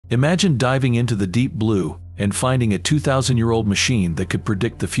Imagine diving into the deep blue and finding a 2,000-year-old machine that could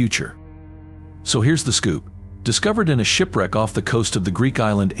predict the future. So here's the scoop. Discovered in a shipwreck off the coast of the Greek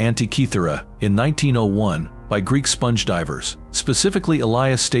island Antikythera in 1901 by Greek sponge divers, specifically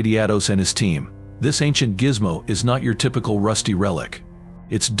Elias Stadiatos and his team, this ancient gizmo is not your typical rusty relic.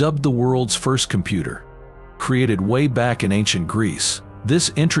 It's dubbed the world's first computer. Created way back in ancient Greece,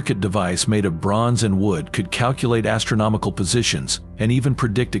 this intricate device made of bronze and wood could calculate astronomical positions and even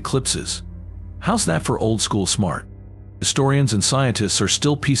predict eclipses. How's that for old school smart? Historians and scientists are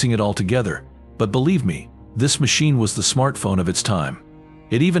still piecing it all together, but believe me, this machine was the smartphone of its time.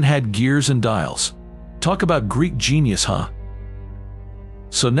 It even had gears and dials. Talk about Greek genius, huh?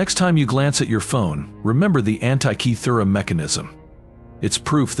 So next time you glance at your phone, remember the Antikythera mechanism. It's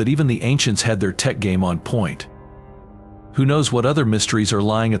proof that even the ancients had their tech game on point. Who knows what other mysteries are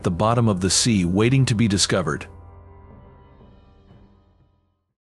lying at the bottom of the sea waiting to be discovered?